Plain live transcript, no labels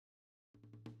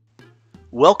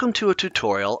Welcome to a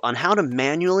tutorial on how to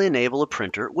manually enable a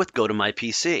printer with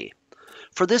GoToMyPC.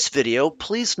 For this video,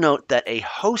 please note that a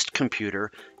host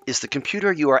computer is the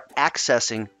computer you are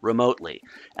accessing remotely,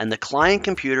 and the client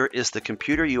computer is the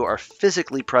computer you are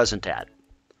physically present at.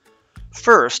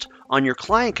 First, on your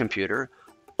client computer,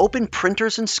 open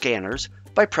Printers and Scanners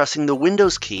by pressing the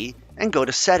Windows key and go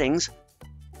to Settings,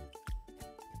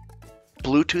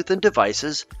 Bluetooth and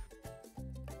Devices,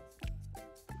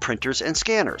 Printers and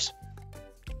Scanners.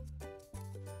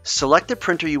 Select the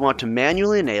printer you want to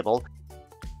manually enable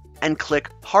and click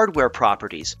Hardware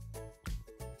Properties.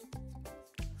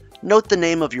 Note the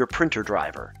name of your printer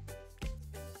driver.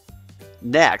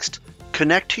 Next,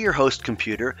 connect to your host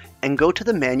computer and go to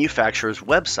the manufacturer's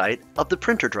website of the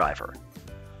printer driver.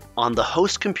 On the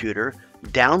host computer,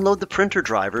 download the printer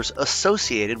drivers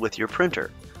associated with your printer.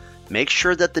 Make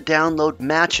sure that the download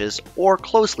matches or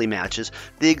closely matches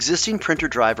the existing printer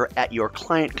driver at your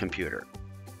client computer.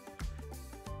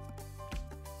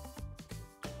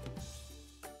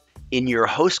 In your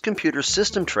host computer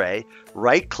system tray,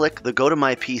 right-click the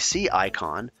GoToMyPC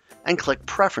icon and click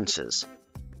Preferences.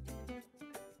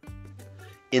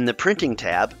 In the Printing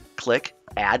tab, click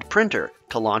Add Printer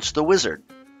to launch the wizard.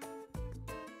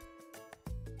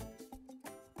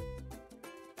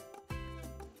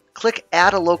 Click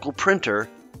Add a local printer,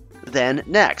 then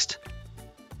Next.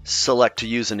 Select to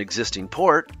use an existing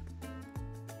port.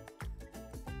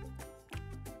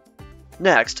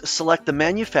 Next, select the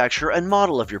manufacturer and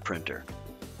model of your printer.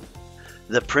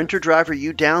 The printer driver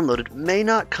you downloaded may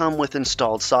not come with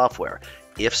installed software.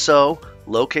 If so,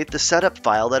 locate the setup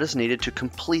file that is needed to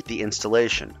complete the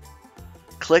installation.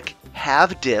 Click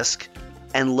Have Disk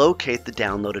and locate the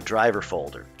downloaded driver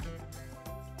folder.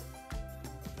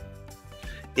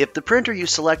 If the printer you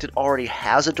selected already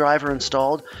has a driver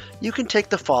installed, you can take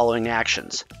the following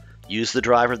actions. Use the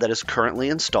driver that is currently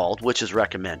installed, which is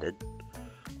recommended,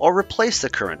 or replace the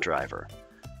current driver.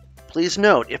 Please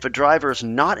note, if a driver is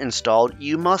not installed,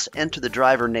 you must enter the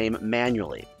driver name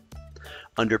manually.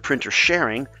 Under Printer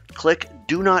Sharing, click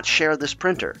Do Not Share this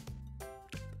printer.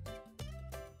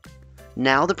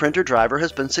 Now the printer driver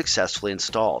has been successfully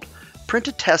installed. Print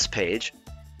a test page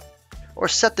or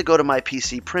set the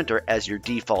GoToMyPC printer as your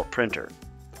default printer.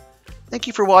 Thank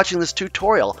you for watching this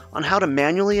tutorial on how to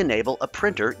manually enable a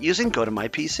printer using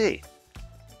GoToMyPC.